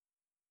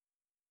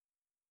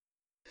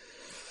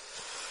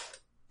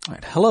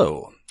Right,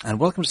 hello,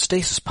 and welcome to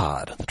Stasis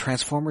Pod, the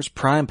Transformers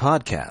Prime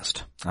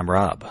podcast. I'm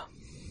Rob.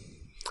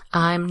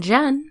 I'm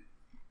Jen.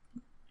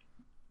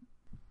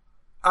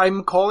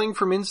 I'm calling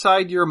from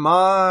inside your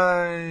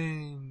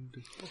mind.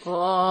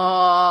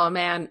 Oh,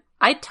 man.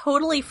 I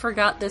totally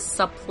forgot this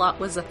subplot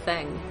was a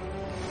thing.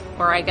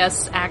 Or I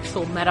guess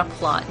actual meta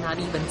plot, not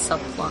even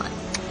subplot.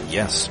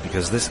 Yes,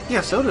 because this...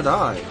 Yeah, so did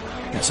I.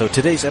 Yeah, so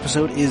today's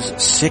episode is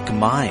Sick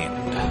Mind.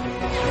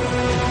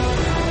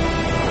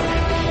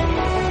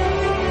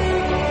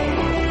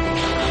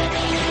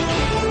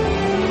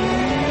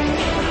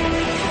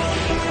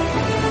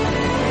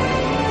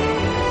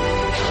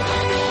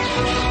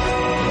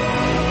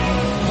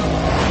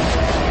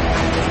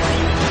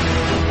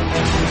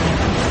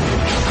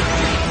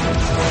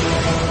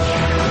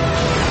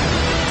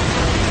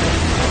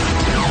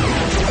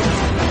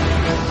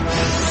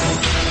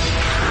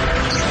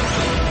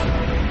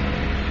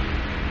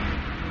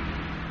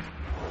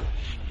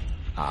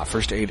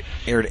 First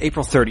aired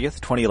April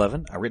 30th,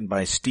 2011, written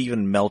by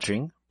Stephen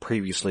Melching.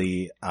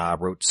 Previously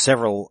wrote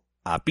several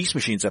Beast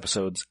Machines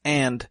episodes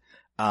and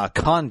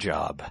Con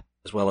Job,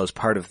 as well as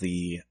part of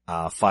the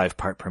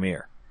 5-part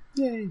premiere.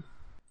 Yay.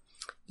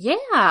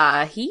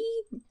 Yeah, he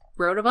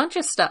wrote a bunch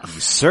of stuff.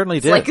 He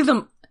certainly did.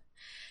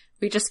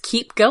 We just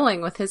keep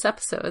going with his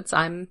episodes.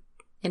 I'm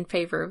in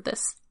favor of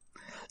this.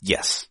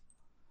 Yes.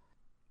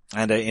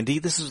 And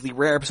indeed, this is the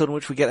rare episode in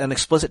which we get an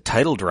explicit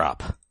title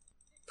drop.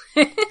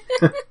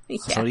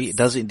 Yes. So he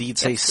does indeed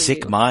say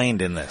Sick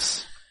Mind in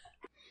this.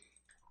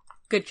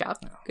 Good job.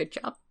 Good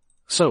job.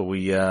 So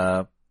we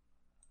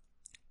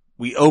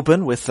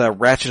open with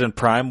Ratchet and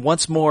Prime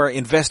once more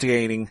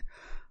investigating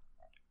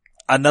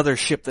another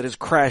ship that has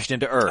crashed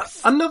into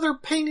Earth. Another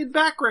painted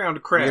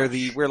background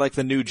crash. We're like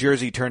the New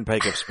Jersey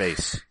Turnpike of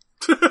space.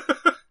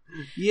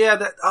 Yeah,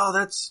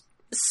 that's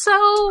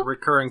So a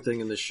recurring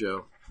thing in this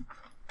show.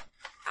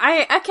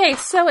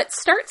 So it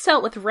starts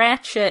out with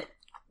Ratchet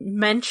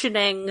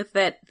mentioning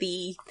that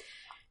the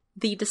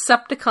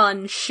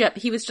Decepticon ship,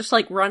 he was just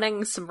like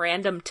running some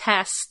random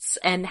tests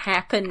and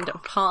happened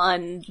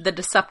upon the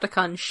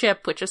Decepticon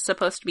ship, which is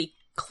supposed to be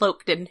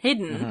cloaked and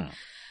hidden. Mm-hmm.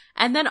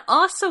 And then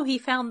also he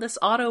found this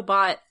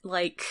Autobot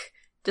like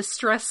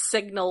distress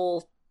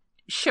signal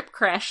ship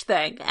crash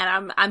thing,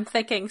 and I'm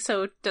thinking,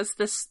 so does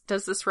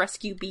this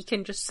rescue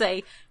beacon just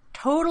say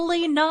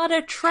totally not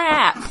a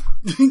trap?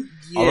 Yeah.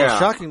 Although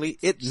shockingly,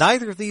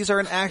 neither of these are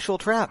an actual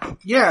trap.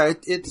 Yeah,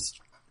 it's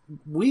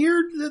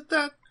weird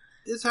that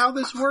is how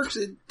this works.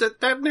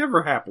 That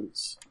never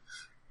happens.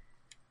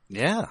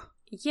 Yeah.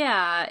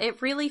 Yeah,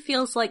 it really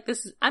feels like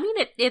this. I mean,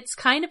 it's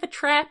kind of a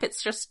trap.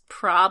 It's just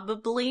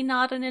probably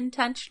not an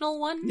intentional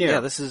one.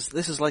 Yeah, this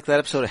is like that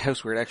episode of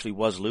House where it actually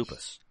was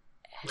Lupus.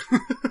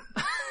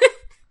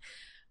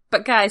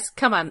 But guys,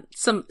 come on,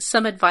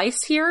 some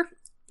advice here.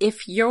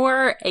 If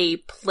you're a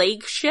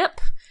plague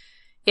ship,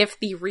 if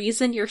the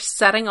reason you're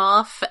setting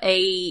off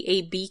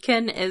a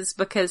beacon is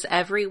because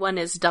everyone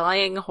is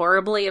dying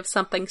horribly of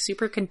something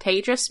super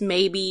contagious,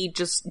 maybe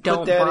just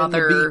don't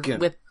bother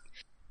with,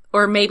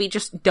 or maybe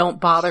just don't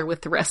bother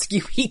with the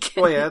rescue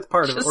beacon. Oh yeah, that's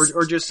part of it.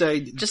 Or just say,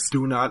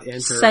 do not enter.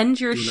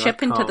 Send your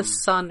ship into the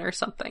sun or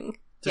something.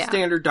 It's a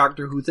standard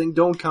Doctor Who thing.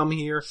 Don't come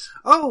here.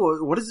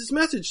 Oh, what does this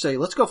message say?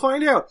 Let's go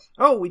find out.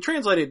 Oh, we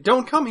translated.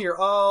 Don't come here.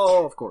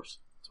 Oh, of course.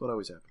 That's what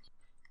always happens.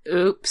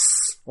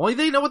 Oops. Only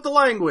they know what the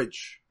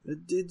language.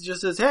 It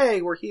just says,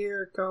 hey, we're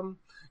here, come.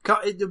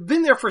 It's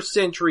been there for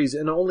centuries,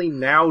 and only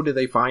now do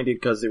they find it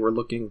because they were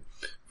looking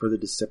for the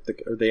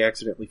Decepticon, or they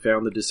accidentally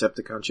found the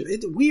Decepticon ship.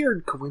 It's a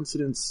weird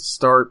coincidence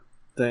start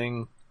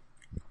thing.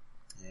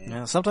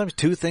 Yeah, sometimes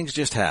two things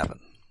just happen.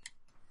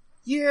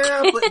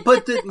 Yeah,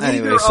 but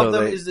neither of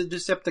them is the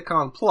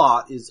Decepticon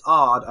plot is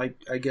odd.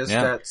 I guess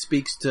that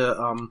speaks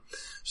to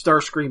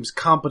Starscream's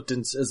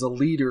competence as a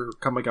leader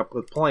coming up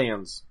with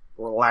plans,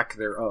 or lack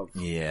thereof.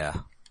 Yeah.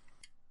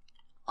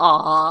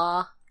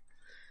 Aww.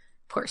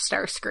 Poor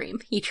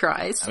Starscream. He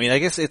tries. I mean, I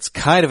guess it's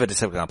kind of a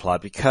Decepticon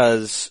plot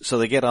because, so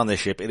they get on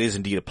this ship, it is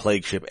indeed a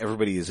plague ship,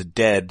 everybody is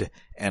dead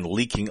and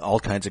leaking all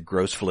kinds of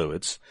gross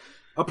fluids.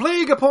 A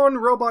plague upon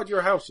robot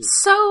your houses.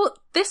 So,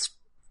 this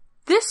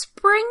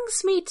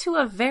brings me to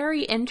a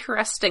very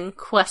interesting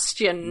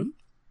question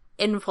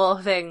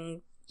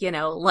involving,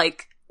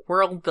 like,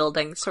 world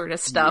building sort of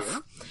stuff.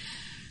 Yeah.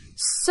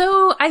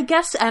 So, I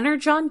guess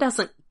Energon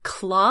doesn't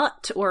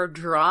clot or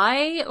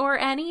dry or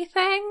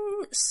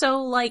anything?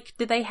 So, like,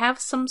 do they have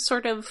some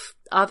sort of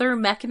other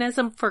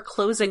mechanism for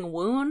closing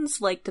wounds?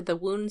 Like, did the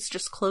wounds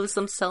just close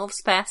themselves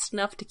fast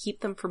enough to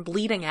keep them from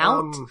bleeding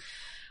out?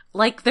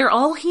 Like, they're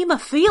all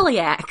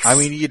hemophiliacs. I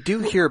mean, you do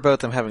hear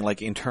about them having,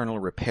 like, internal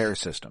repair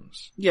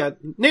systems. Yeah,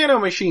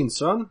 nanomachines,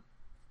 son.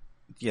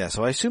 Yeah,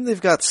 so I assume they've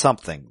got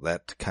something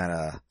that kind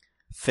of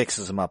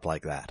fixes them up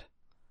like that.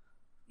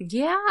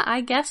 Yeah,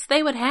 I guess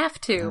they would have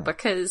to,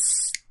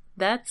 because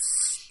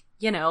that's,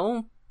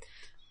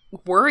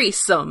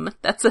 worrisome.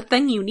 That's a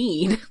thing you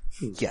need.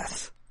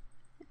 Yes.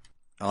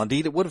 Well,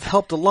 indeed, it would have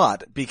helped a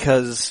lot,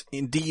 because,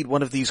 indeed,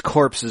 one of these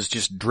corpses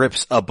just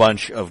drips a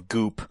bunch of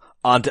goop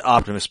onto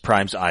Optimus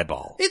Prime's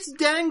eyeball. It's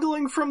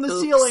dangling from the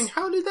Oops. ceiling.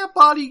 How did that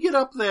body get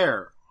up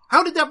there?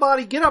 How did that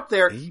body get up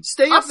there,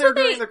 stay up Also, there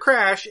during the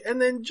crash,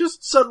 and then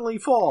just suddenly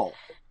fall?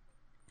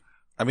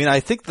 I mean, I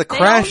think the They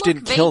crash all look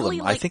didn't kill them.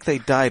 vaguely I like- think they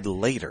died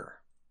later.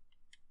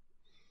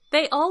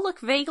 They all look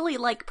vaguely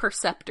like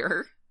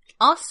Perceptor.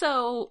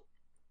 Also,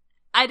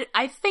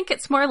 I think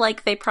it's more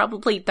like they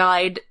probably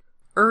died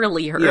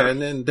earlier. Yeah,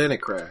 and then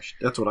it crashed.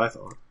 That's what I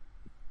thought.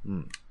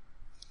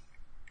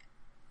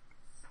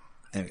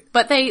 Anyway,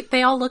 But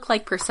they all look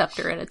like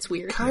Perceptor, and it's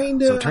weird.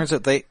 Kinda. so it turns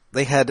out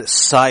they had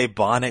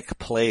Cybonic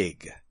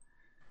plague.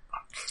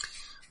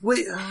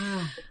 Wait,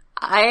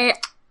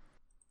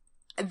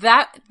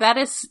 That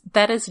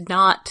is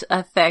not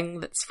a thing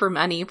that's from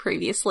any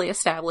previously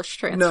established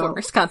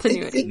Transformers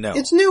continuity. No.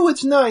 It's new,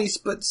 it's nice,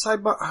 but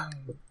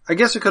I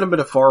guess it could have been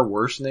a far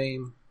worse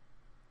name.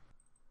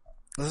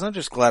 I'm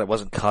just glad it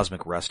wasn't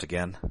Cosmic Rust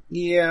again.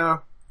 Yeah.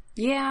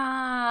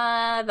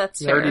 Yeah, that's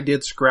They fair. already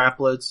did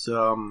Scraplets.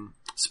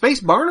 Space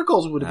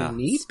Barnacles would have been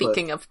neat,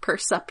 Speaking of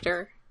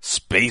Perceptor.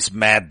 Space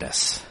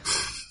Madness.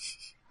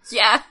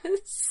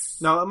 Yes.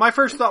 No, my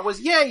first thought was,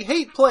 yay,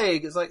 Hate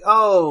Plague! It's like,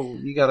 oh,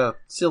 you got a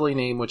silly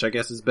name, which I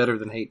guess is better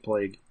than Hate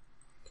Plague.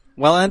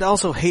 Well, and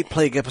also Hate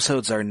Plague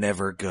episodes are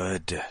never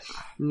good.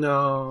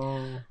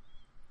 No.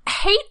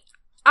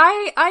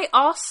 I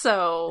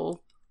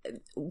also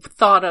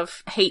thought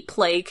of Hate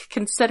Plague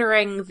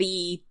considering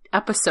the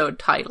episode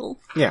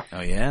title, Yeah.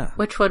 Oh yeah.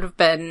 which would have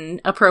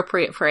been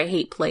appropriate for a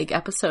Hate Plague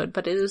episode,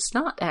 but it is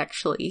not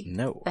actually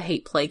No. a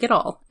Hate Plague at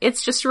all.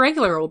 It's just a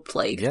regular old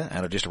plague. Yeah,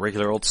 and just a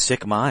regular old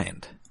sick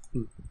mind.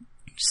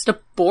 Just a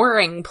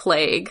boring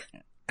plague.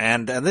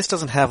 And this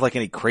doesn't have like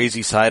any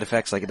crazy side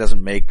effects, like it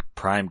doesn't make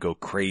Prime go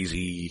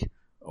crazy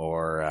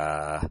or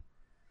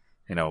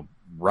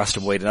rust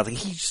him away to nothing.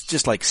 He's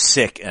just like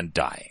sick and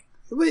dying.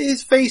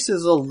 His face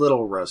is a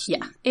little rusty.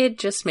 Yeah, it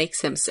just makes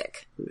him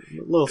sick. A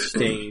little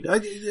stained.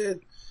 Throughout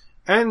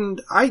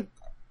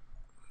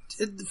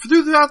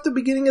the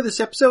beginning of this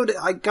episode,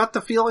 I got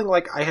the feeling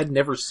like I had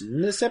never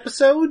seen this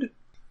episode.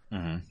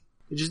 Mm-hmm.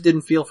 It just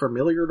didn't feel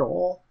familiar at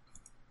all.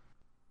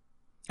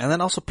 And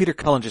then also Peter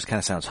Cullen just kind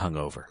of sounds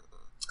hungover.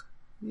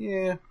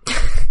 Yeah.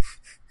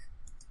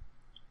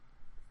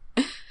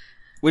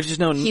 Which is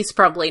no... He's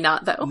probably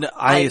not, though. No,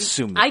 I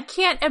assume... I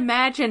can't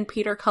imagine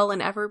Peter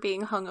Cullen ever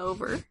being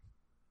hungover.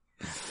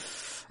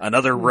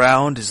 Another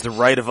round is the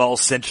right of all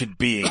sentient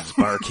beings,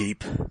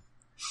 barkeep.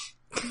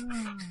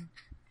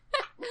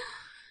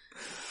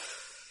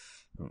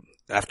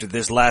 After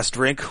this last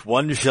drink,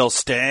 one shall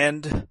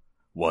stand,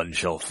 one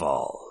shall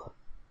fall.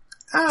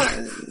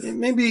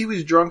 Maybe he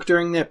was drunk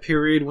during that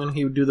period when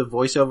he would do the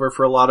voiceover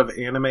for a lot of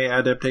anime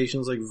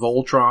adaptations like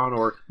Voltron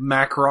or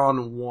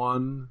Macron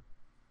 1.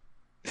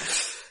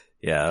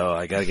 Yeah,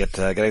 I gotta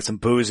get some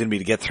booze in me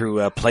to get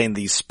through playing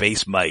these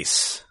space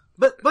mice.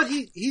 But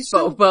he's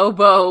Bo,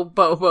 so...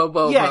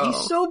 bo. Yeah, he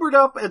sobered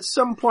up at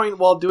some point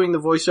while doing the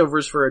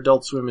voiceovers for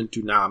Adult Swim and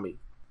Toonami.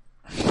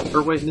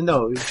 Or wait,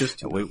 no, it was just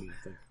Toonami.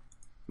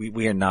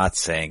 We are not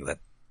saying that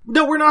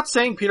No, we're not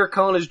saying Peter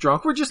Cullen is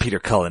drunk. We're just Peter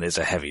Cullen is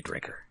a heavy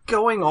drinker.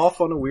 going off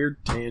on a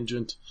weird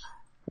tangent.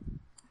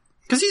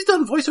 Because he's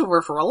done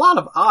voiceover for a lot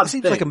of odd He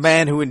seems things. like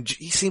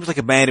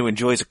a man who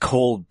enjoys a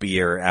cold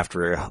beer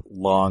after a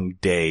long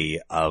day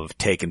of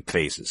taking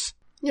faces.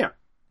 Yeah.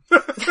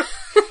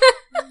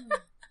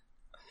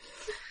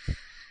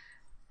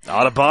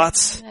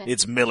 Autobots,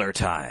 it's Miller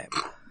time.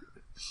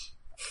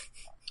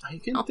 I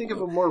can't think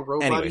of a more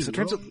robot. Anyway, so it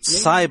turns out the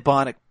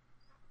Cybonic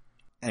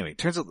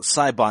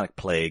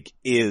plague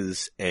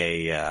is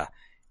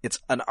it's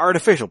an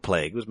artificial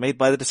plague. It was made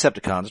by the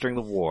Decepticons during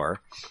the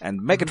war,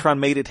 and Megatron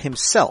made it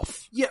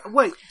himself. Yeah,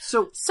 wait,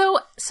 so So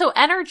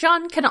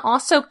Energon can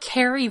also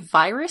carry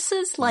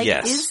viruses? Like,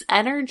 Yes.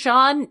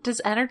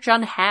 does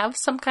Energon have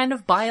some kind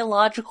of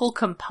biological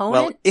component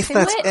Well, if to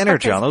that's it?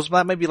 Energon, Because,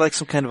 that might be like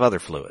some kind of other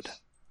fluid.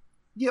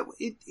 yeah,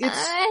 it's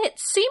it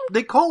seemed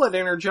they call it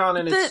Energon,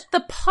 and it's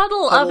the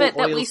puddle of it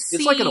that oil. we see,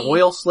 It's like an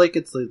oil slick.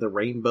 It's the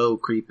rainbow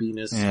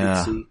creepiness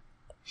Yeah. you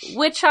see.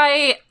 which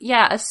I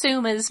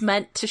assume is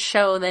meant to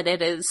show that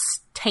it is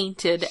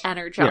tainted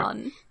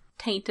Energon,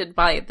 tainted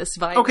by this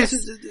virus. Okay, so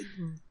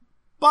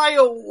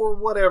bio or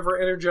whatever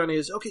Energon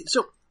is. Okay,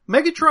 so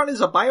Megatron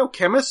is a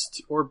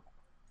biochemist or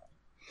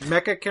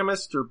mecha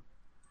chemist or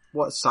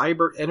what?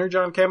 Cyber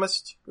Energon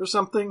chemist or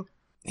something.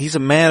 He's a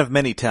man of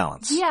many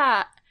talents.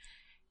 Yeah.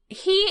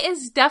 He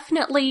is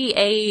definitely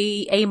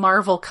a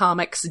Marvel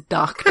Comics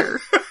doctor.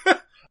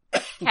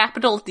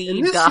 Capital D In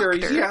this doctor.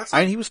 series, yes.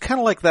 I mean, he was kind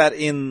of like that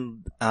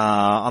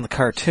on the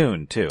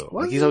cartoon too. Was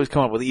Like he's he? always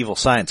coming up with evil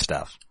science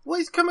stuff. Well,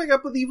 he's coming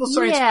up with evil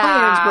science Yeah.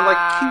 plans, but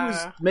like he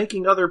was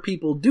making other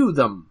people do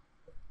them.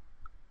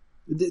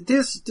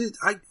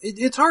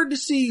 It's hard to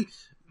see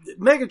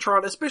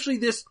Megatron, especially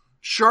this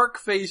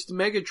shark-faced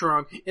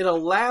Megatron, in a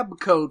lab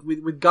coat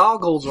with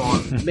goggles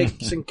on,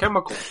 mixing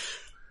chemicals.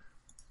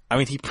 I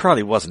mean, he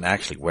probably wasn't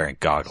actually wearing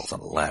goggles on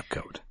a lab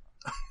coat.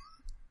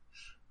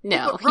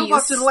 No, But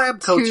robots he's in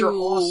lab coats are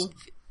too- awesome.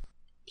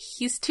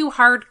 he's too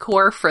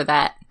hardcore for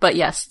that. But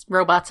yes,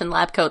 robots in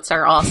lab coats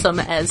are awesome,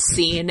 as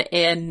seen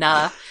in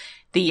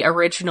the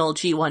original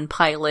G1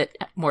 pilot,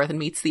 More Than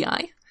Meets the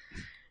Eye,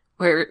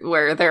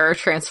 where there are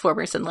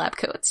Transformers in lab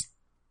coats.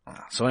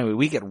 So anyway,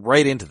 we get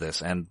right into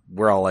this, and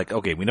we're all like,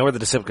 okay, we know where the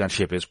Decepticon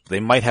ship is. They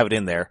might have it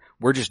in there.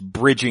 We're just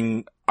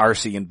bridging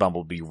RC and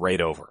Bumblebee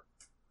right over.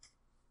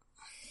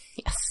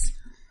 Yes.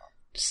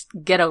 Just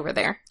get over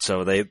there.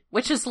 So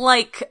Which is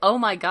like, oh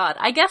my god.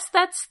 I guess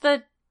that's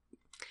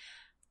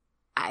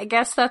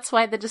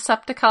why the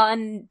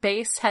Decepticon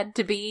base had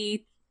to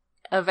be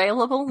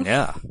available.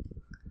 Yeah.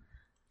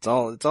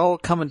 It's all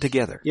coming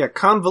together. Yeah,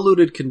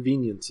 convoluted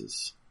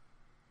conveniences.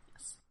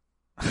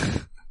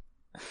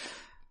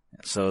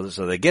 So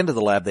they get into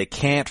the lab, they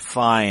can't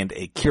find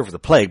a cure for the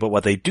plague, but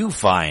what they do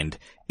find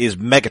is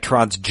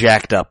Megatron's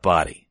jacked up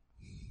body.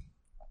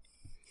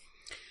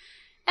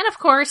 And of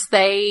course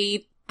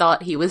they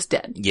thought he was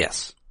dead.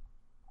 Yes.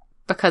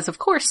 Because of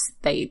course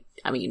why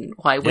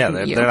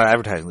wouldn't you? They're not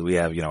advertising that we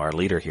have, our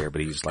leader here,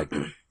 but he's like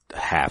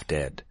half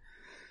dead.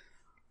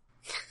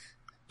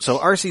 So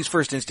RC's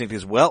first instinct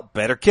is, well,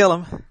 better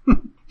kill him.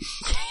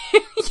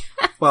 Yes,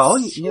 well,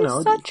 he's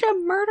such a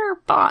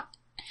murder bot.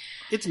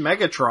 It's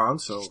Megatron,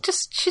 so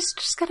She's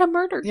just gonna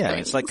murder Yeah,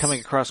 things. it's like coming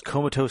across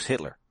comatose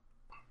Hitler.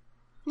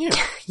 yeah.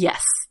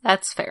 Yes,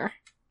 that's fair.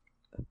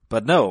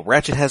 But no,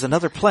 Ratchet has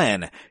another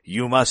plan.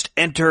 You must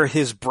enter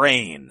his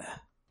brain.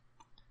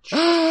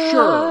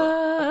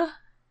 Sure.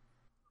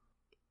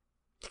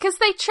 Because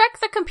they check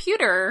the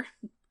computer.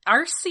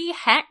 RC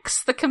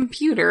hacks the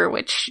computer,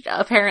 which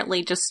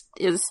apparently just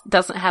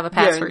doesn't have a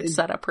password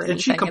set up or anything.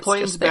 And she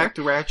complains back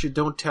to Ratchet,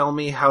 don't tell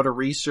me how to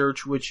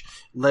research, which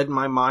led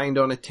my mind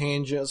on a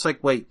tangent. It's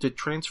like, wait, did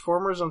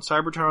Transformers on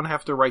Cybertron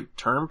have to write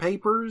term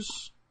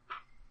papers?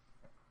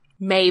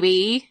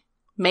 Maybe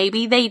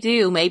they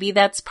do. Maybe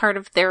that's part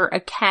of their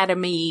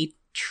academy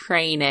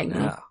training.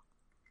 Yeah.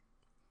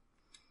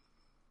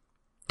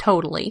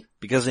 Totally.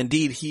 Because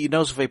indeed, he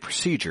knows of a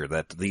procedure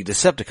that the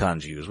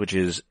Decepticons use, which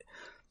is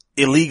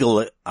illegal,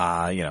 like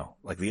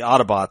the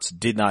Autobots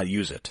did not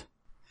use it.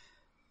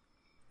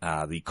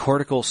 The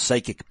cortical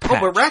psychic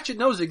patch. Oh, but Ratchet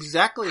knows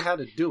exactly how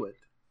to do it.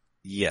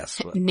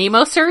 Yes.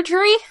 Nemo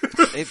surgery?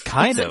 It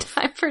kind Is it of.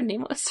 time for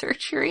Nemo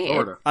surgery?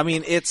 Sort of. I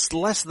mean, it's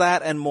less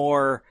that and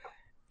more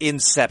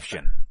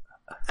Inception.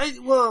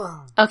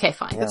 Okay,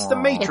 fine. It's the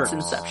Matrix.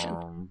 It's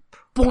Inception.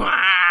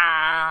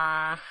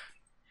 Bwah.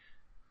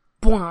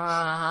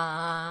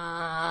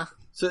 Bwah.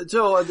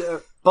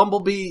 So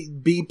Bumblebee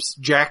beeps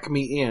Jack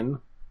me in.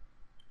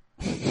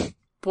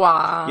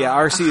 Bwah. Yeah,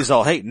 RC is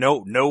all, hey,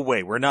 no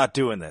way, we're not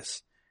doing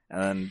this.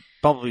 And then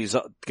Bumblebee's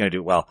gonna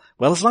do, well,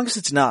 as long as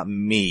it's not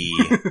me,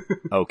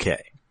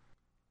 okay.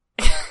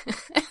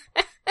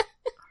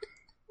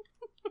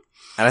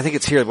 And I think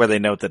it's here where they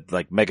note that,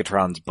 like,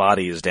 Megatron's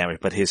body is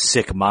damaged, but his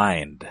sick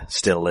mind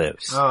still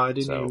lives. Oh, I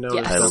didn't even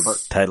notice that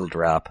part. Title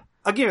drop.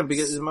 Again,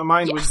 because my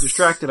mind was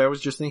distracted, I was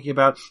just thinking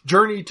about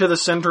Journey to the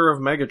Center of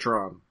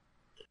Megatron.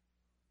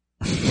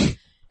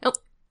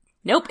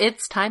 Nope,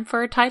 it's time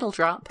for a title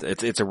drop.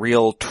 It's a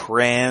real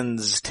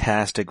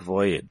trans-tastic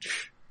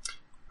voyage.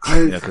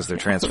 Because they're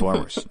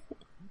Transformers.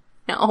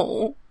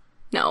 No.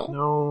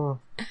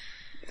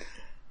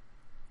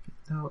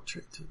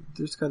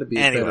 There's gotta be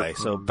a Anyway,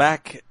 so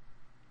back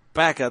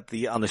on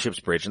the ship's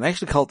bridge, and they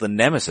actually call it the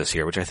Nemesis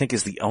here, which I think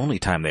is the only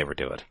time they ever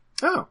do it.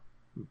 Oh.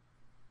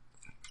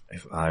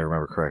 If I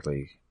remember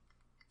correctly.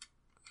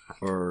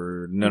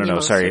 Or, no,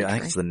 Nemo sorry, surgery. I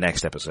think it's the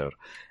next episode.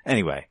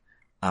 Anyway,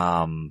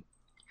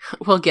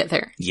 We'll get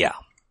there. yeah.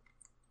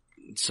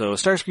 So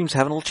Starscream's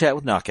having a little chat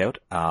with Knockout,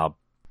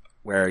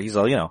 where he's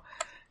all, I know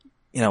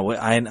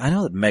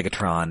that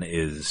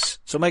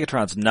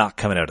Megatron's not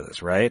coming out of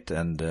this, right?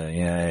 And,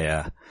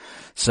 yeah.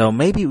 So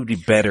maybe it would be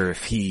better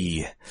if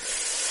he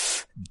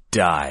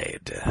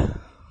died.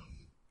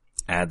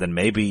 And then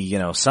maybe,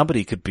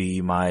 somebody could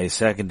be my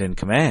second in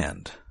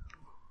command.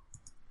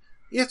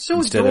 Yeah, it's so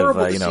Instead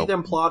adorable of, to see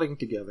them plotting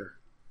together.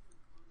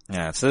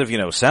 Yeah, instead of,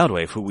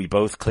 Soundwave, who we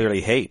both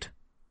clearly hate.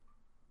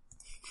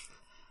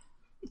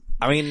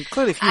 I mean,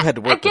 clearly if you had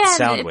to work with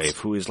Soundwave,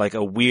 who is like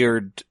a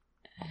weird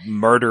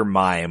murder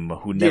mime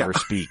who never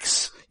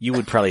speaks, you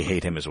would probably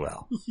hate him as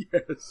well.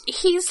 Yes.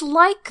 He's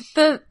like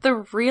the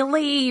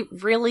really,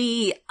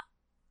 really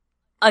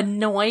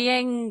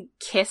annoying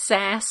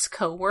kiss-ass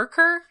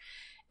coworker,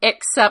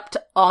 except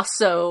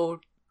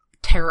also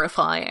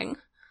terrifying.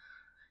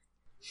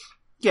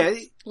 Yeah.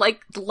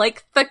 Like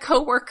the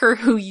coworker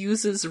who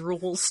uses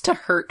rules to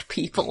hurt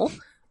people,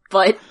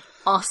 but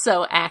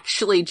also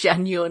actually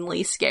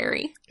genuinely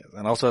scary.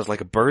 And also has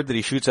like a bird that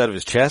he shoots out of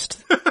his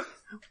chest.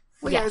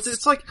 Well, Yes. yeah,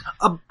 it's like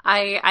a...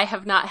 I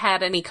have not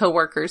had any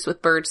coworkers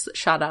with birds that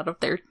shot out of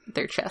their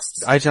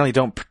chests. I generally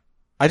don't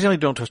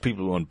trust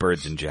people who own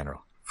birds in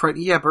general.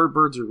 Yeah,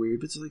 birds are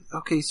weird. But it's like,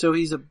 okay, so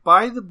he's a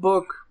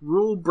by-the-book,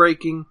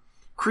 rule-breaking,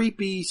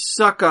 creepy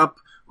suck-up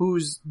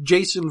who's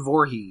Jason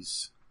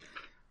Voorhees.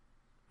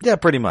 Yeah,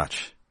 pretty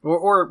much.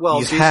 Or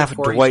he's Jason half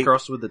Voorhees Dwight.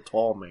 crossed with a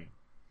tall man.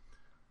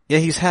 Yeah,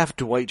 he's half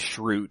Dwight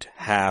Schrute,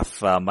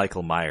 half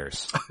Michael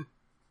Myers.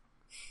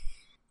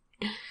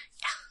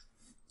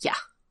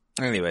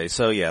 Anyway,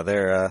 so yeah,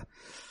 they're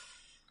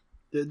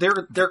They're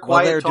While they're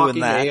quiet talking doing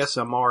that-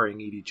 ASMRing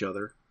at each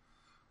other.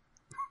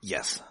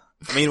 yes.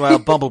 Meanwhile,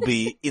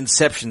 Bumblebee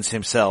inceptions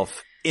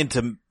himself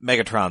into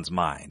Megatron's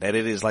mind, and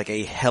it is like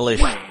a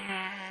hellish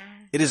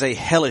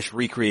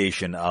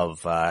recreation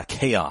of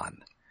Kaon.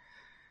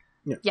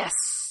 Yes.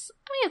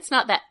 I mean, it's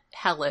not that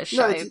hellish.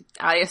 No,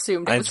 I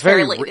assumed it And was it's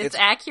very fairly... re- It's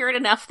accurate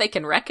enough they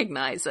can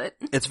recognize it.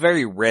 It's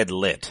very red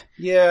lit.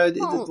 Yeah,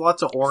 Oh.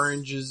 lots of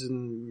oranges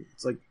and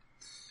it's like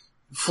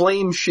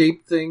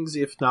flame-shaped things,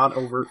 if not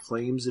overt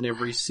flames in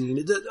every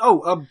scene.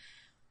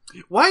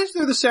 Why is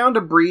there the sound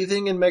of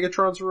breathing in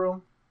Megatron's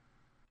room?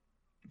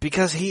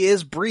 Because he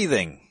is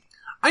breathing.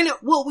 I know.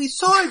 Well, we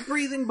saw it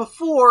breathing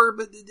before,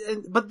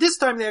 but this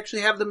time they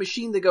actually have the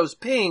machine that goes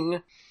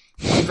ping,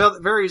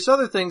 and various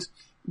other things.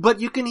 But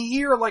you can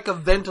hear like a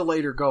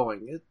ventilator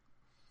going.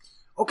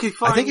 Okay,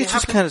 fine. I think it's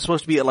just kind of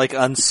supposed to be like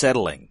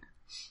unsettling.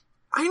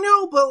 I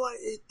know, but like,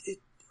 it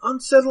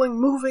unsettling,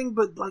 moving,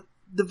 but like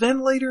the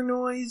ventilator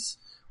noise,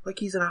 like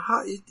he's in a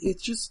hot.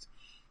 It's just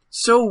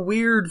so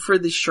weird for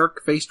the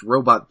shark-faced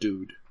robot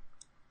dude.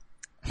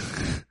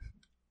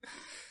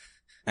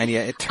 And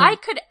yeah, it I turns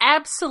could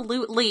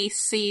absolutely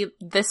see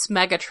this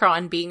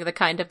Megatron being the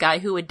kind of guy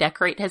who would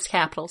decorate his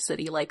capital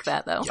city like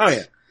that, though. Oh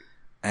yeah.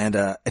 and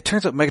it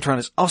turns out Megatron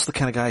is also the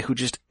kind of guy who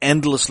just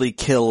endlessly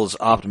kills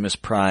Optimus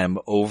Prime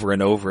over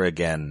and over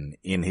again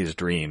in his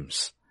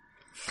dreams.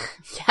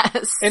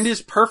 Yes. And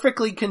is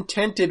perfectly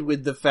contented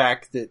with the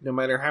fact that no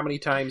matter how many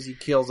times he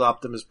kills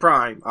Optimus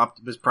Prime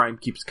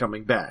keeps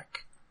coming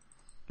back.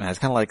 And it's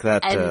kind of like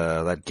that,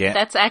 And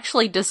that's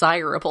actually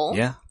desirable.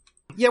 Yeah.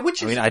 Yeah,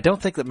 which is... I mean, I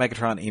don't think that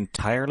Megatron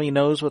entirely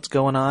knows what's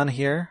going on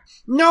here.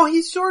 No,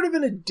 he's sort of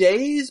in a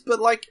daze,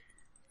 but like,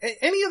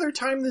 any other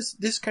time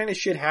this kind of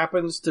shit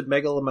happens to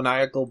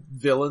megalomaniacal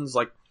villains,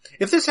 like,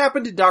 if this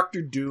happened to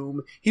Dr.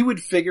 Doom, he would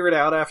figure it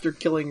out after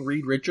killing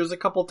Reed Richards a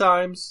couple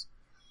times.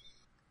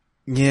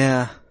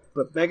 Yeah.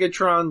 But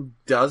Megatron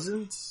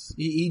doesn't.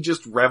 He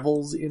just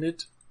revels in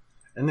it,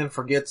 and then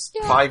forgets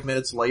 5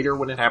 minutes later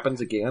when it happens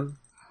again.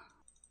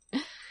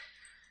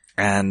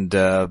 And,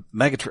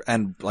 Megatron,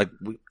 and like,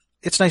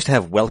 it's nice to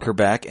have Welker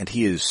back, and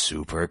he is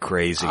super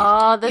crazy.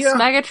 Oh, this Yeah.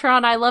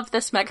 Megatron, I love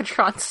this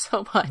Megatron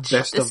so much.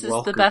 Best This of is the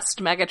Welker. best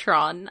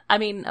Megatron. I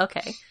mean,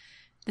 okay.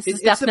 This is It's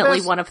the definitely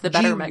best one of the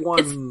better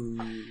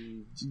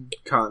G1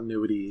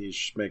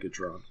 continuity-ish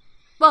Megatron.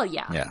 Well,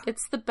 yeah. Yeah.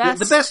 It's the best.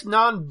 The best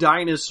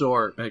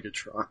non-dinosaur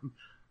Megatron.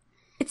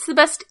 It's the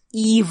best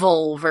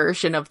evil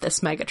version of this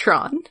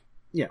Megatron.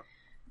 Yeah.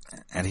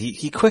 And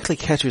he quickly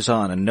catches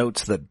on and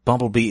notes that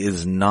Bumblebee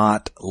is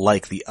not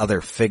like the other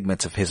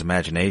figments of his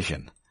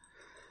imagination.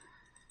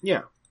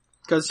 Yeah.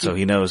 Because So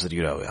he knows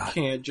that,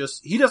 can't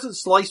just... He doesn't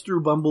slice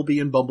through Bumblebee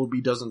and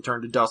Bumblebee doesn't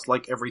turn to dust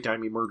like every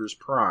time he murders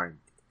Prime.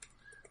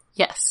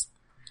 Yes.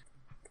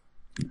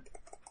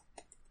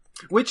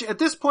 Which, at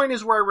this point,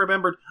 is where I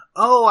remembered,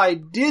 oh, I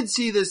did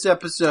see this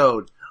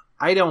episode.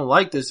 I don't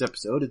like this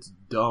episode. It's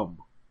dumb.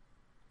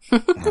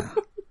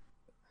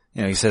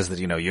 he says that,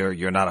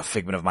 you're not a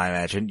figment of my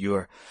imagination.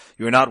 You're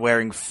not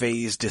wearing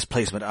phase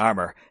displacement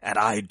armor, and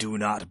I do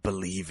not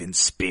believe in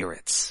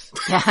spirits.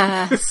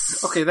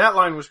 Yes. Okay, that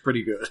line was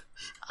pretty good.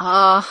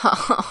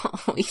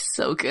 Oh, he's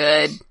so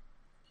good.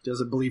 He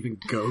doesn't believe in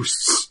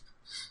ghosts.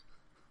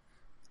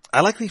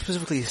 I like that he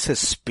specifically says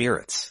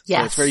spirits. So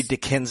Yes. it's very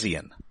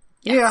Dickensian.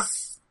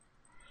 Yes.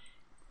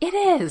 It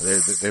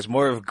is. There's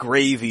more of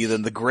gravy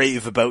than the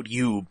grave about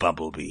you,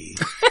 Bumblebee.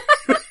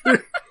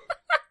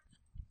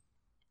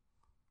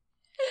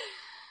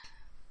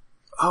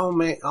 Oh,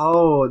 man.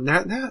 Oh,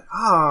 now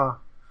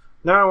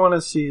I want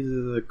to see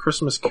the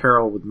Christmas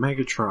Carol with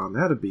Megatron.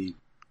 That'd be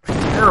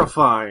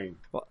terrifying.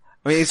 Well,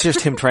 I mean, it's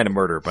just him trying to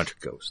murder a bunch of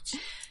ghosts.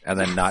 And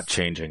then not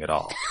changing at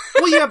all.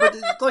 Well, yeah, but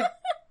like,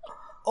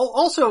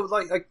 also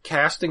like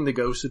casting the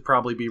ghost would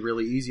probably be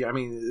really easy. I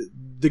mean,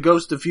 the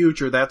Ghost of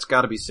Future, that's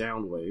got to be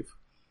Soundwave.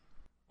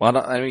 Well,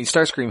 I mean,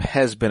 Starscream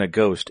has been a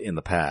ghost in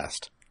the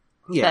past.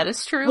 Yeah, That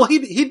is true. Well,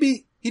 he'd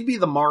be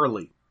the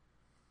Marley.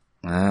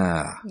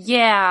 Ah.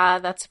 Yeah,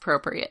 that's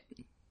appropriate.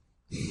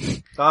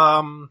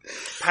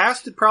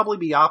 Past would probably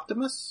be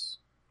Optimus,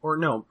 or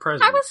no,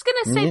 present. I was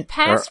gonna say Yeah.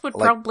 past Or, would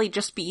like- probably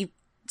just be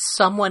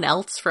someone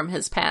else from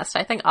his past.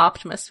 I think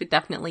Optimus would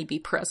definitely be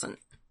present.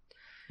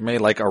 Maybe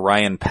like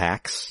Orion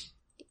Pax.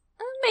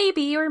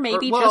 Maybe, or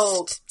maybe Or,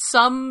 well, just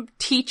some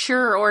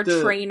teacher or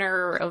the-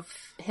 trainer of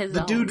his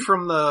the own. dude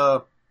from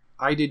the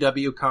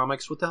IDW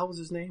comics. What the hell was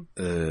his name?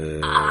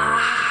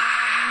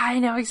 I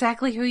know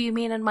exactly who you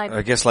mean in my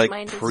I guess like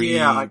mind is-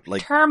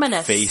 like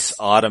Terminus. Face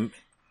Autumn.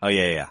 Oh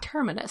yeah.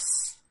 Terminus.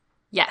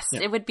 Yes,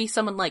 Yeah. it would be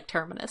someone like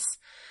Terminus.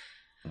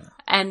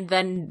 And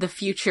then the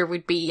future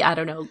would be, I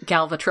don't know,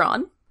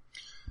 Galvatron.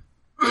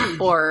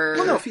 Or...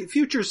 Well, no,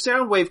 Future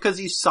Soundwave because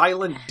he's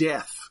Silent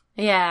Death.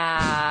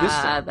 Yeah, This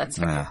time. that's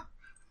fair.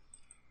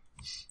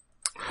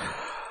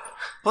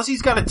 Plus,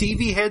 he's got a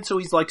TV head, so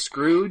he's like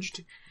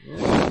Scrooged.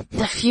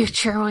 The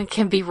future one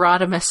can be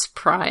Rodimus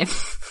Prime.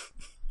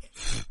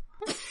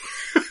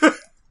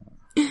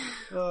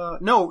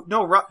 No,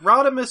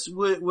 Rodimus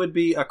would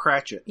be a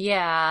Cratchit.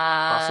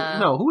 Yeah. Possibly.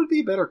 No, who would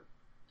be better?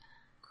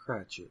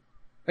 Cratchit.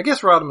 I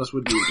guess Rodimus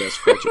would be the best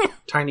Cratchit.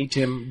 Tiny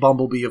Tim,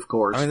 Bumblebee, of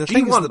course. I mean, the He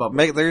thing is won that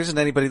Bumblebee. there isn't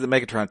anybody that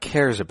Megatron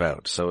cares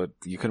about, so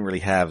you couldn't really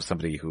have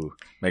somebody who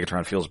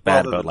Megatron feels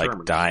bad Well, about, like,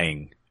 Terminus.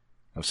 dying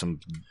of some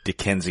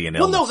Dickensian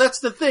Well, illness. no, that's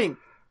the thing.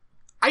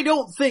 I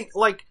don't think,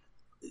 like,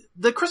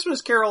 the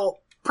Christmas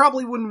Carol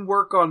probably wouldn't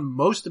work on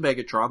most of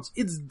Megatrons.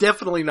 It's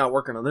definitely not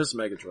working on this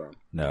Megatron.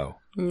 No.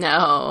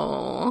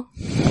 No.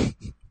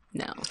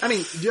 No. I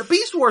mean,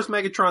 Beast Wars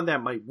Megatron,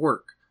 that might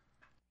work.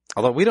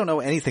 Although we don't know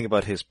anything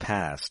about his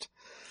past.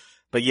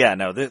 But yeah,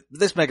 no,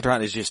 this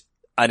Megatron is just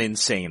an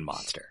insane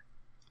monster.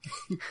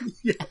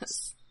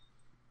 Yes.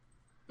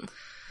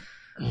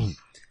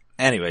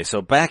 Anyway,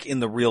 so back in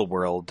the real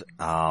world,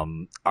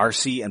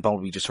 RC and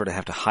Bumblebee just sort of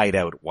have to hide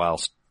out while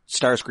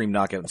Starscream,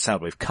 Knockout, and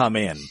Soundwave come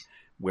in,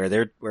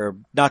 where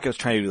Knockout's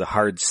trying to do the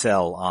hard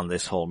sell on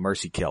this whole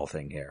mercy kill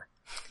thing here.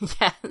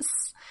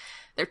 Yes.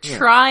 They're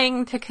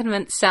trying to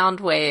convince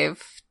Soundwave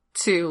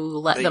to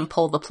let them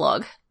pull the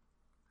plug.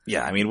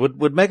 Yeah, I mean, would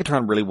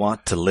Megatron really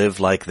want to live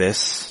like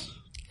this?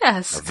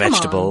 Yes, A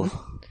vegetable? come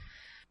on.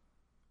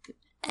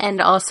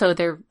 And also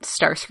they're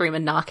Starscream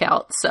and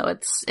Knockout, so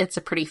it's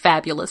a pretty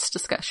fabulous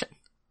discussion.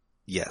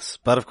 Yes,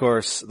 but of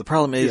course, the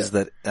problem is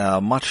that,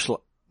 much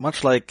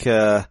like,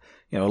 a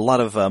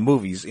lot of,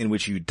 movies in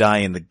which you die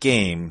in the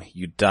game,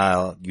 you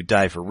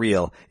die for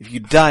real. If you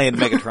die in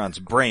Megatron's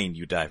brain,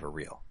 you die for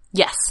real.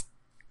 Yes.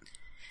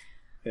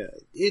 Yeah,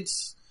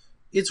 it's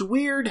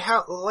weird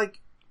how, like,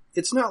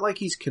 it's not like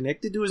he's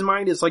connected to his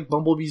mind. It's like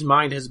Bumblebee's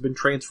mind has been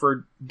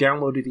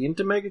downloaded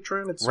into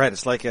Megatron. It's Right,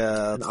 it's like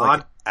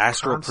odd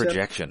astral concept.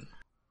 projection.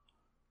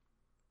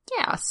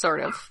 Yeah, sort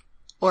of.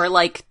 Or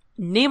like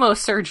Nemo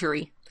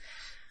surgery.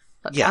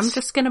 Look, Yes. I'm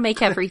just gonna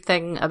make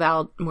everything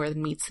about More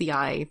Than Meets the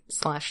Eye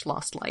 /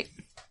 Lost Light.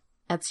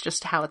 That's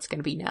just how it's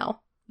gonna be now.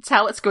 It's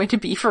how it's going to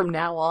be from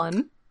now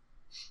on.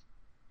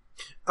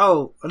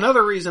 Oh,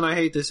 another reason I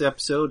hate this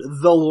episode,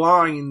 the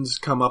lines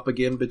come up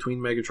again between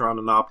Megatron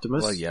and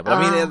Optimus. Well, yeah, but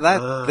I mean,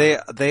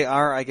 they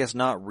are, I guess,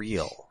 not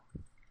real.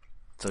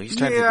 So he's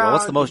trying to think, well,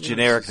 what's the most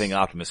generic thing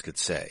Optimus could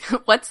say?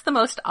 What's the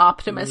most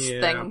Optimus Yeah.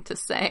 thing to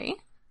say?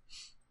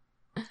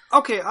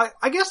 Okay,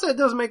 I guess that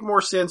does make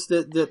more sense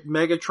that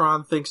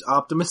Megatron thinks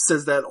Optimus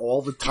says that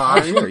all the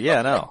time. Sure,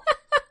 yeah, no.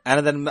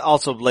 And then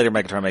also later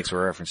Megatron makes a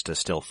reference to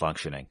still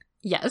functioning.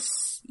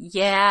 Yes.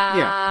 Yeah.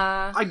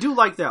 Yeah. I do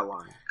like that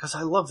line, because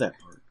I love that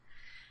part.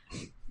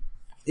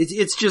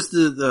 It's just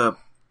the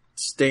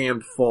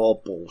stand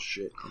fall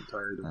bullshit. I'm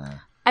tired of.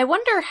 I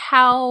wonder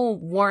how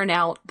worn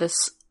out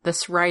this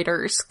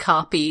writer's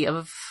copy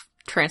of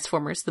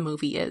Transformers the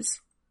movie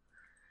is.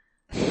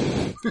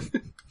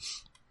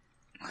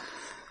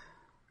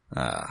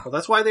 Well,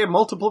 that's why they have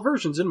multiple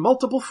versions in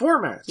multiple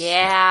formats.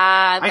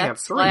 Yeah, I have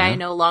that's 3. why I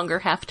no longer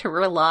have to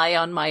rely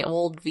on my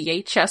old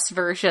VHS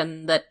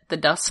version that the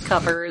dust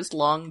cover is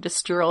long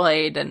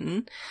destroyed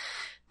and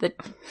the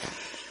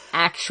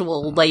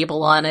actual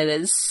label on it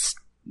is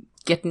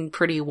getting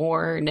pretty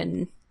worn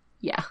and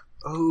yeah.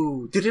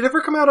 Oh, did it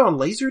ever come out on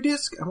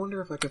Laserdisc? I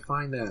wonder if I could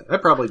find that.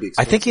 That'd probably be I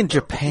expensive. think in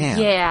Japan.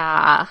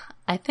 Yeah,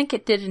 I think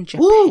it did in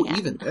Japan. Ooh,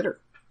 even better.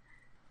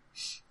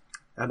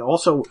 And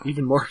also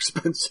even more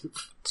expensive.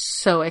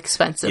 So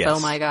expensive, Yes. oh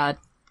my god.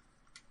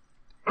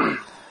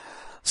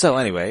 So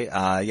anyway,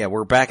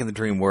 we're back in the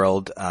dream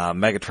world.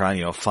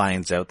 Megatron,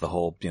 finds out the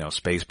whole,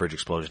 space bridge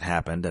explosion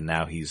happened and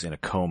now he's in a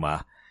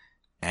coma.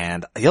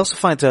 And he also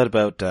finds out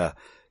about,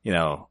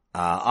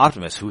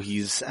 Optimus, who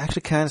he's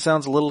actually kind of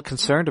sounds a little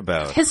concerned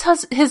about. His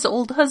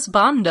old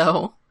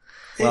husbando.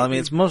 Well, I mean,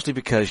 it's mostly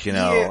because,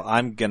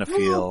 I'm gonna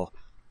feel,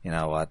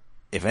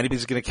 if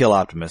anybody's gonna kill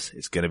Optimus,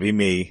 it's gonna be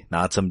me,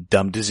 not some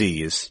dumb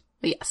disease.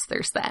 Yes,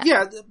 there's that.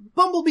 Yeah,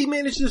 Bumblebee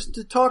manages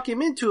to talk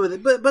him into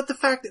it, but the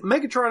fact that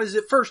Megatron is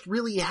at first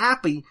really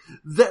happy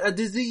that a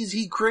disease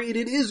he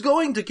created is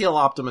going to kill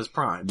Optimus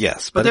Prime.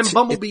 Yes, But then it's-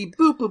 Bumblebee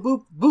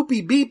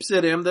boopy beeps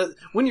at him that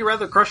wouldn't you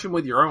rather crush him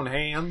with your own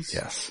hands?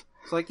 Yes.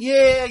 It's like,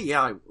 yeah,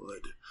 I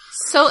would.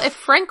 So if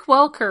Frank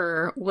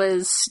Welker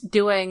was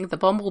doing the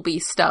Bumblebee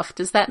stuff,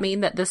 does that mean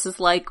that this is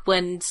like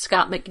when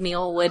Scott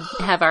McNeil would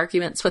have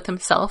arguments with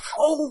himself?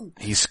 Oh,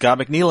 He's Scott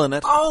McNeil in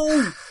it.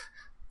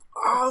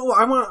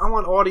 I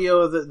want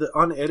audio of the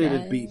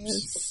unedited Yes.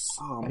 beeps.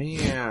 Oh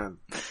man.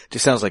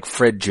 Just sounds like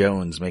Fred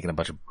Jones making a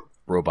bunch of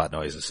robot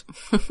noises.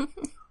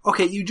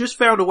 Okay, you just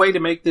found a way to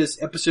make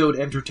this episode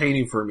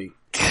entertaining for me.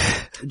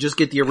 Just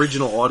get the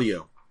original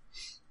audio.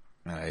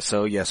 Alright,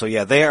 so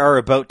they are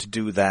about to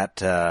do that,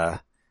 they're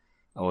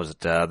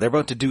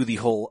about to do the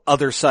whole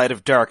other side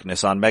of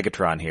darkness on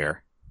Megatron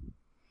here.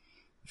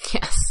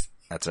 Yes.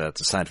 It's a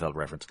Seinfeld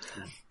reference.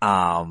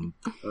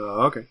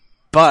 Okay.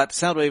 But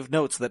Soundwave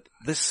notes that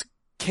this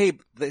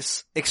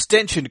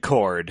extension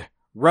cord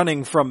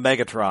running from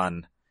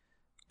Megatron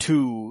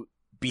to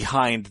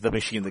behind the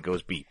machine that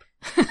goes beep.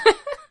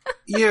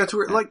 Yeah, it's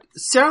weird. Like,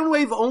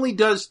 Soundwave only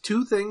does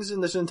two things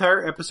in this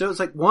entire episode. It's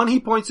like, one, he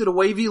points at a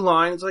wavy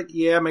line. It's like,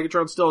 yeah,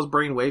 Megatron still has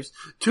brainwaves.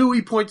 Two,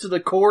 he points at the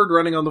cord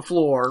running on the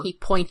floor. He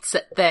points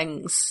at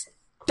things.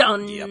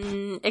 Done.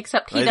 Yep.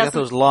 Except he He's doesn't. got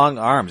those long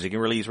arms. He's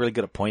really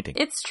good at pointing.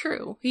 It's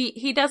true.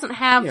 He doesn't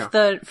have Yeah.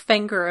 the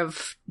finger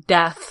of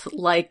death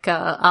like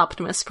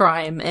Optimus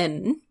Prime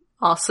in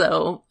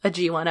also a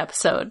G1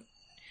 episode,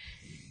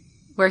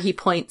 where he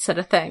points at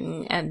a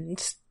thing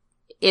and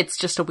it's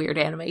just a weird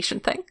animation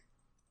thing.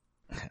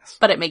 Yes.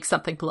 But it makes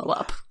something blow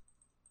up.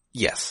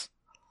 Yes.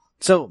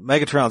 So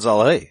Megatron's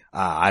all, hey,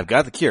 I've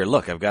got the cure.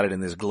 Look, I've got it in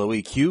this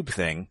glowy cube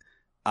thing.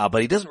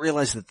 But he doesn't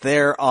realize that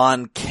they're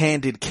on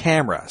candid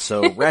camera.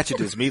 So Ratchet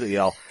is immediately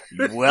all,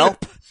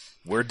 welp,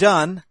 we're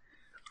done.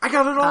 I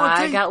got it on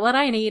I tape. got what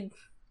I need.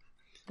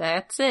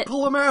 That's it.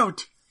 Pull him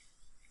out.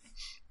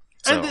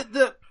 So, And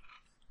the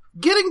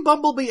getting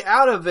Bumblebee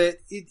out of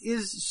it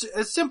is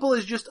as simple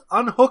as just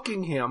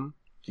unhooking him.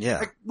 yeah.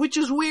 Like, which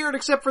is weird,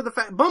 except for the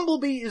fact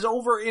Bumblebee is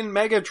over in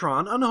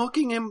Megatron.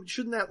 Unhooking him,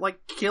 shouldn't that,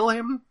 like, kill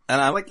him?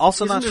 And I'm Like,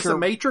 also isn't not this sure, a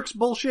Matrix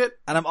bullshit?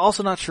 and I'm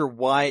also not sure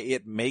why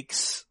it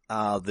makes,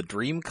 the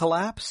dream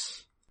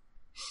collapse.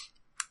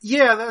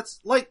 Yeah, that's,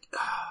 like,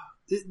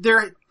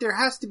 there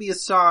has to be a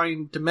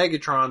sign to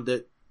Megatron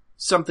that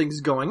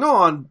something's going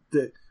on,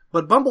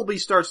 but Bumblebee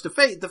starts to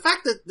fade. The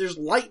fact that there's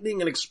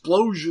lightning and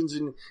explosions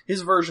in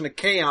his version of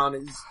Kaon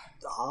is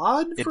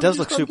odd. It for does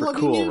just look super unplugging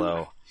cool him.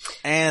 though.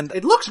 And,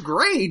 It looks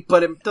great,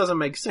 but it doesn't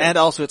make sense. and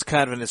also it's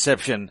kind of an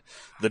inception.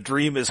 The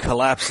dream is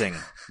collapsing.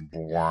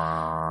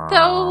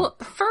 Though,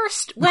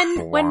 first, when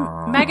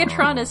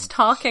Megatron is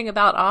talking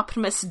about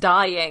Optimus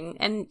dying,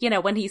 and, you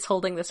know, when he's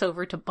holding this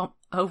over to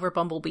over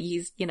Bumblebee,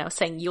 he's, you know,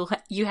 saying,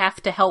 you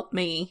have to help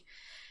me,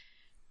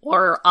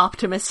 or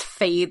Optimus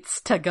fades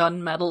to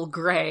gunmetal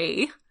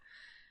gray.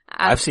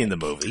 I've seen the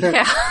movie.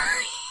 Yeah.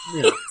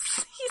 Yeah.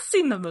 He's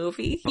seen the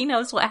movie. He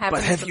knows what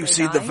happens But have when you they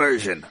seen the die.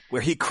 version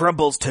where he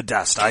crumbles to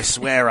dust? I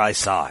swear I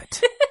saw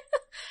it.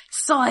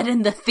 Saw it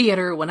in the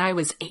theater when I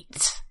was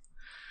 8.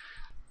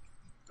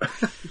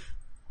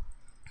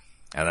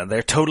 And then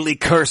they're totally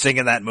cursing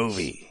in that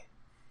movie.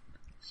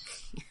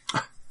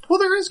 Well,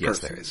 there is Yes,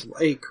 curse. there is.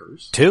 A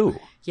curse. 2.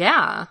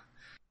 Yeah.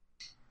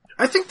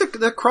 I think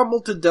the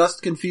crumble to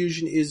dust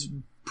confusion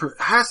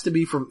has to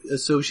be from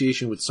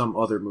association with some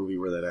other movie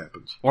where that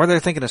happens. Or they're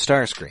thinking of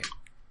Starscream.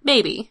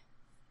 Maybe.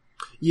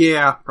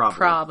 Yeah, probably.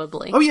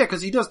 Probably. Oh yeah,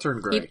 because he does turn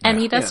gray. And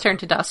he does Yeah. turn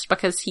to dust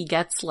because he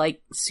gets,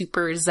 like,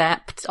 super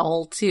zapped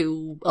all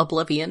to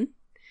oblivion.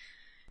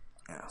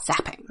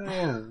 Zapping.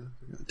 Yeah.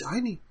 I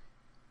need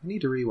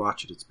to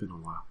rewatch it. It's been a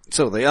while.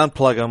 So they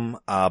unplug him.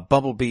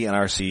 Bumblebee and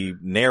RC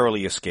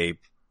narrowly escape.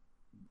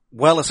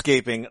 While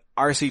escaping,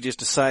 RC just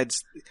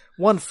decides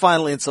one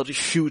final insult, just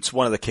shoots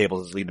one of the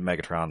cables that lead to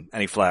Megatron,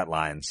 and he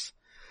flatlines.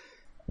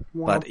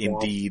 But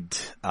indeed,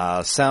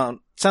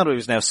 Soundwave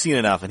is now seen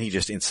enough, and he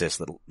just insists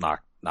that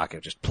Knock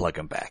him, just plug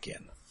him back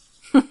in.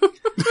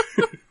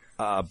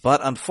 But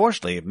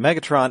unfortunately,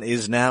 Megatron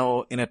is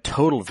now in a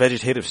total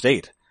vegetative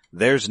state.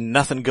 There's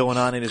nothing going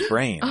on in his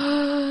brain.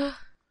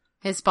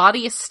 His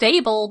body is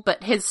stable,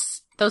 but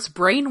those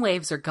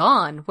brainwaves are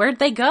gone. Where'd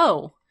they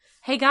go?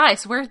 Hey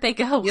guys, where'd they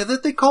go? Yeah,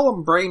 that they call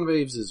them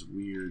brainwaves is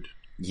weird.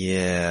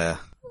 Yeah.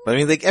 But I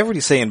mean,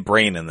 everybody's saying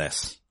brain in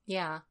this.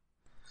 Yeah.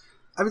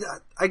 I mean,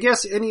 I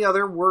guess any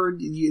other word,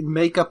 you'd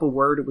make up a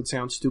word, it would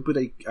sound stupid.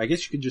 I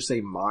guess you could just say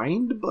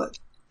mind, but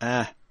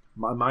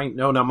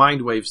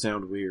mind waves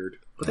sound weird.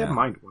 But they have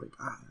mind wave.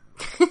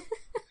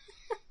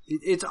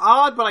 It's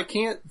odd, but I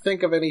can't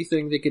think of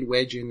anything they could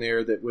wedge in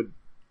there that would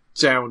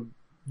sound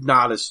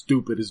not as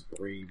stupid as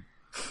brain.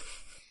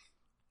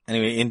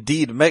 Anyway,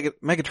 indeed,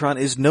 Megatron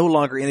is no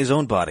longer in his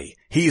own body.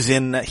 He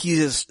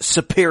is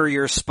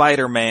superior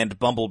Spider-Man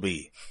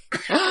Bumblebee.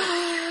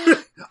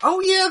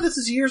 Oh yeah, this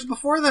is years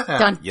before that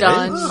Dun happened.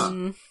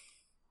 dun.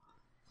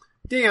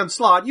 Dan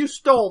Slott, you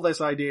stole this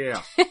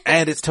idea.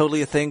 And it's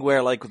totally a thing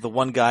where, like, the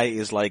one guy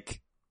is, like,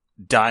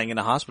 dying in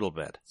a hospital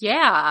bed.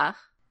 Yeah.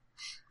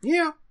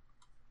 Yeah.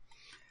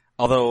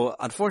 Although,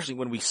 unfortunately,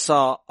 when we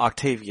saw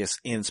Octavius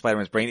in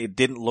Spider-Man's brain, it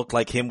didn't look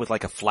like him with,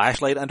 like, a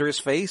flashlight under his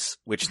face,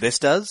 which this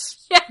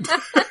does.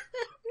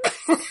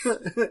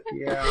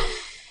 Yeah.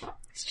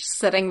 He's just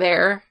sitting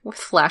there with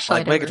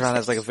flashlight. Like, over Megatron his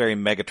has, like, a face. very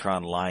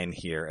Megatron line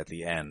here at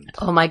the end.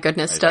 Oh my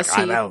goodness, He's does like,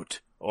 he? I'm out.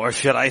 Or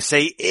should I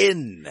say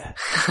in?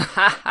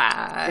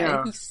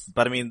 Yeah. He's-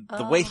 But I mean,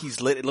 the way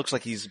he's lit, it looks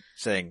like he's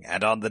saying,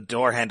 and on the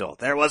door handle,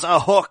 there was a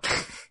hook!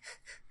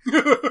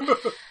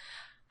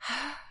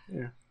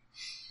 Yeah.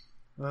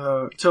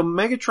 So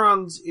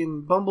Megatron's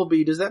in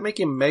Bumblebee. Does that make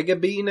him Mega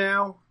Bee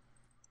now?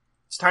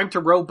 It's time to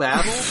row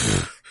battle?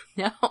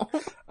 No.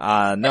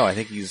 No, I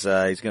think he's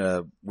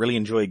gonna really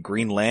enjoy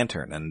Green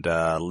Lantern and,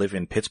 live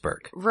in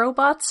Pittsburgh.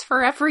 Robots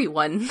for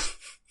everyone.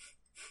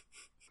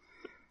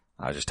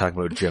 I was just talking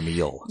about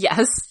Jamil.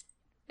 Yes.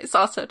 It's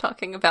also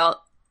talking about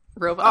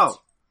robots.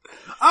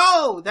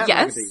 Oh, that's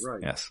Yes. Mega Bee, right.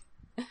 Yes.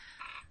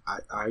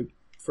 I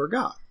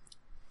forgot.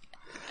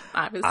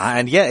 I was,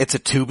 And yeah, it's a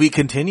to be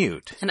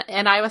continued.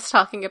 and I was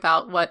talking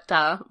about what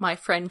my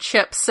friend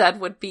Chip said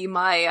would be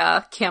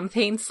my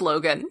campaign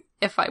slogan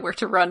if I were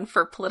to run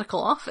for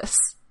political office: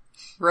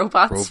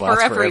 robots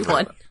for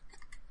everyone.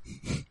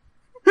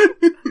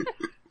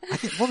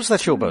 What was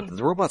that show about?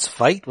 The robots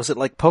fight? Was it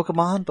like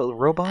Pokemon, but with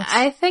robots?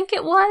 I think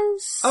it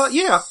was.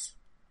 Yeah.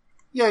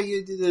 Yeah,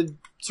 you did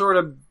sort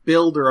of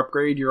build or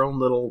upgrade your own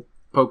little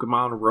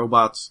Pokemon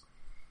robots.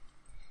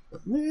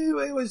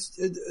 It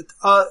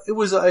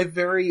was a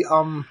very,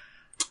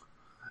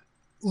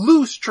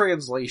 loose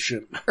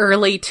translation.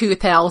 Early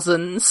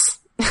 2000s.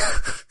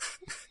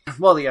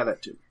 Well, yeah,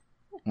 that too.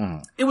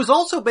 Mm. It was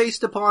also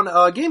based upon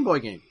a Game Boy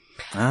game.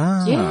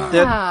 Ah. Yeah.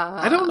 That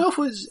I don't know if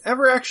it was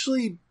ever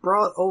actually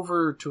brought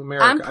over to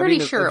America. I'm pretty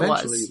sure it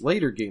eventually, was.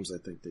 Later games, I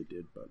think they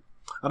did, but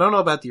I don't know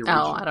about the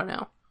original. Oh, I don't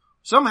know.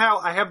 Somehow,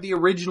 I have the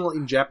original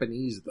in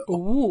Japanese, though.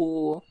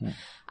 Ooh.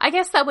 I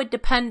guess that would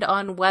depend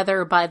on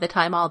whether by the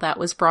time all that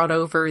was brought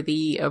over,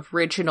 the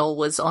original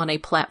was on a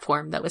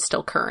platform that was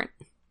still current.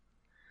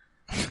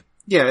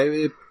 Yeah,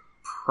 it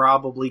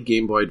probably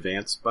Game Boy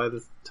Advance by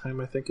the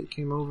time I think it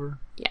came over.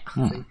 Yeah.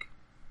 I think.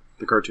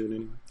 The cartoon,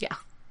 anyway. Yeah.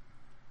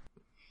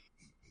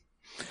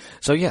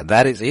 So yeah,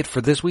 that is it for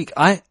this week.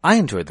 I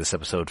enjoyed this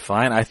episode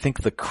fine. I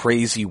think the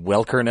crazy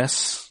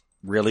Welkerness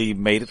really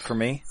made it for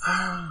me.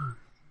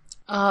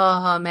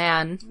 Oh,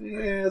 man.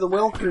 Yeah, the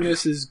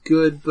Welkerness is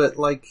good, but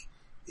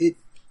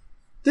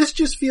this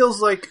just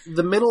feels like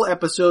the middle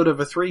episode of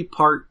a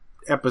 3-part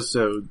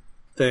episode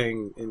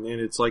thing, and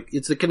it's like,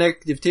 it's the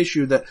connective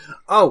tissue that,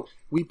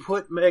 we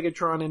put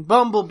Megatron in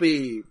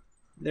Bumblebee.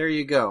 There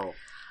you go.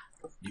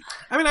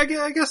 I mean, I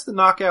guess the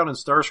Knockout and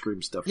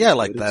Starscream stuff. Yeah,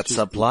 like that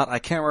subplot. I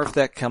can't remember if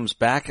that comes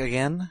back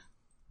again.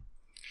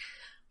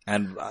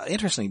 And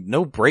interestingly,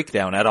 no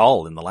breakdown at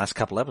all in the last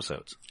couple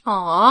episodes.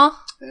 Aww.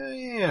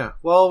 Yeah.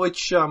 Well,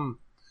 which,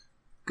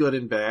 good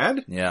and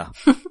bad. Yeah.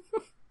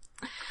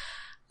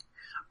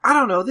 I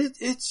don't know.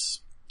 This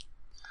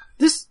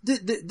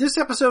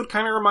episode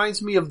kind of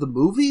reminds me of the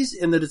movies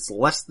in that it's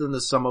less than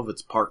the sum of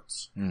its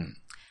parts. Mm.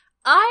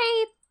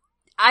 I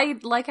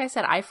like I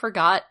said, I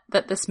forgot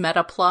that this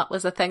meta plot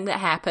was a thing that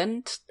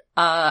happened.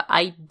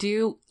 I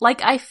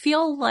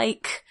feel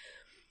like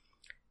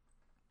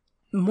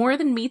More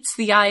Than Meets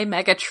the Eye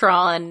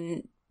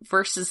Megatron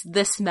versus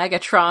this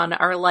Megatron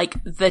are like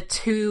the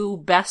two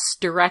best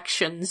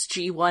directions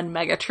G1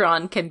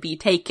 Megatron can be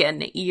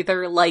taken.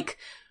 Either like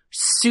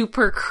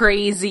super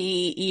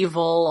crazy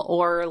evil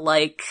or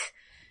like,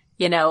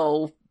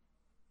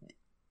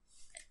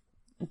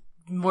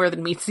 More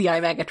Than Meets the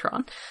Eye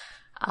Megatron.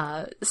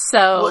 Well,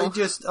 it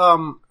just,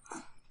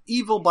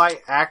 evil by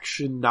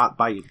action, not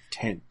by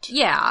intent.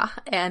 Yeah,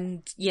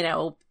 and,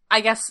 I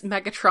guess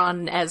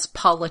Megatron as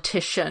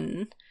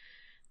politician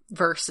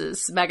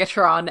versus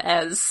Megatron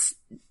as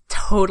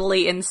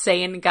totally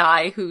insane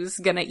guy who's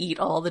gonna eat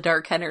all the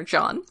Dark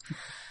Energon.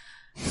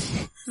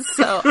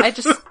 So,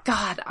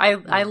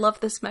 I love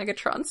this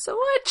Megatron so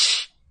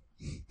much.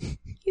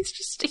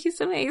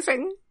 He's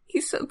amazing.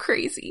 He's so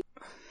crazy.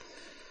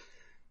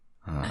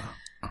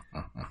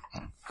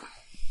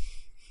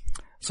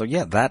 So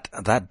yeah,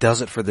 that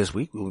does it for this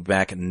week. We'll be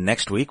back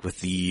next week with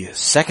the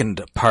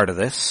second part of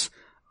this,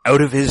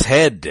 Out of His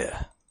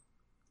Head.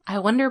 I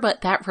wonder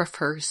what that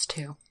refers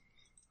to.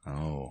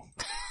 Oh.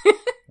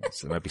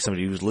 So there might be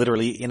somebody who's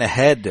literally in a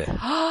head.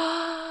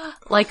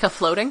 Like a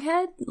floating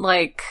head?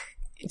 Like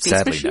Beast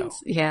Sadly, Machines?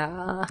 no.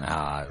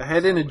 Yeah. A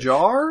head in a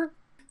jar?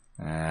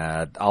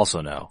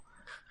 Also no.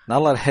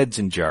 Not a lot of heads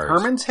in jars.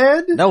 Herman's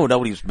head? No,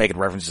 nobody's making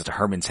references to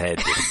Herman's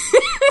head.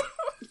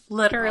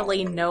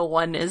 Literally no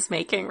one is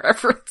making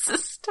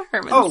references to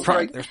Herman's Oh, head.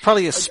 right. There's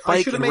probably a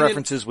spike should've in made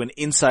references when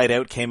Inside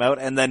Out came out,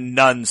 and then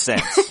none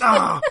since.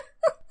 Ah.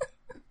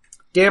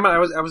 Damn it, I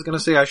was gonna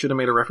say I should have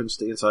made a reference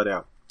to Inside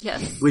Out.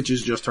 Yes. Which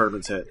is just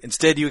Herman's head.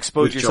 Instead, you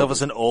expose With yourself children.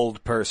 as an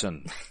old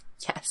person.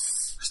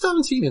 Yes. I still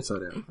haven't seen Inside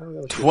Out. I don't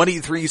know.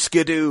 23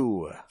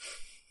 Skidoo.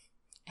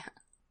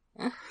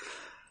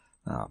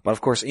 But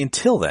of course,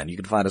 until then, you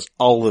can find us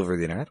all over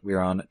the internet. We're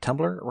on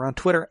Tumblr, we're on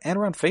Twitter, and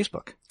we're on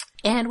Facebook.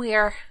 And we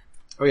are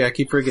Oh yeah, I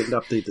keep forgetting to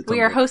update the We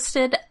are Tumblr.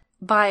 hosted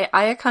by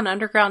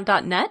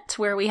iaconunderground.net,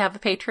 where we have a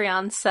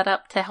Patreon set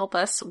up to help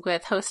us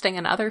with hosting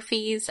and other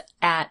fees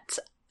at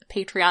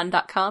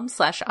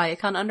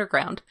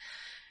patreon.com/iaconunderground.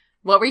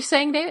 What were you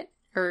saying, David?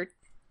 Or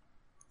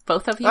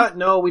both of you?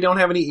 No, we don't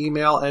have any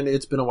email, and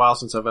it's been a while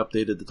since I've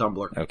updated the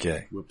Tumblr.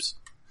 Okay. Whoops.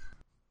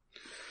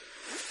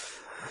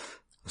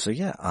 So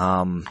yeah,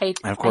 I and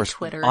of course,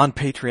 Twitter. on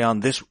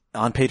Patreon this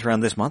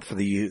month, for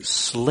the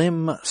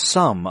slim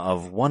sum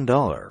of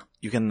 $1,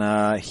 you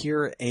can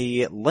hear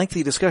a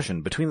lengthy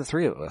discussion between the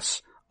three of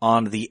us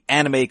on the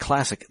anime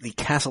classic, The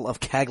Castle of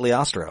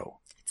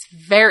Cagliostro. It's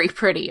very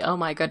pretty. Oh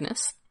my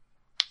goodness.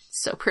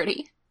 So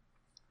pretty.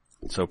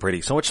 So pretty.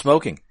 So much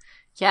smoking.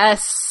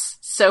 Yes.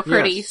 So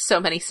pretty. Yes.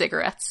 So many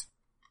cigarettes.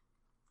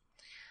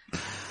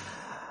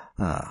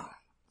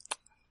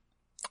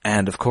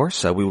 And of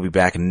course, we will be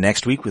back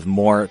next week with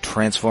more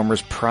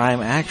Transformers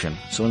Prime action.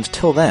 So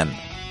until then,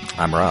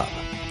 I'm Rob.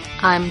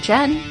 I'm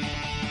Jen.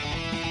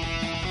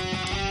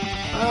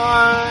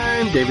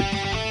 I'm David.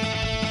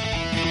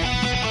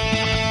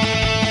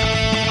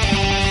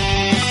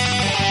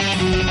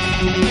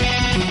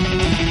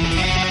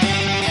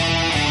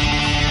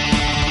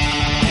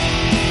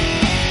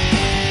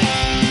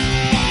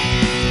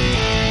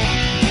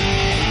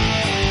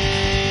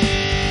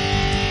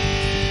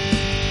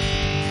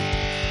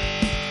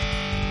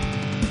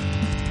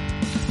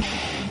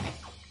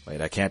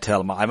 Wait, I can't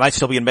tell. I might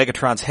still be in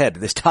Megatron's head.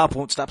 This top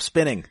won't stop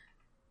spinning.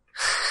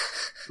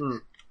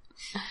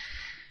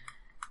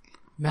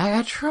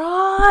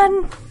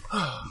 Megatron!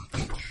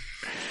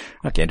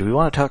 Okay, do we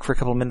want to talk for a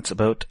couple of minutes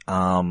about,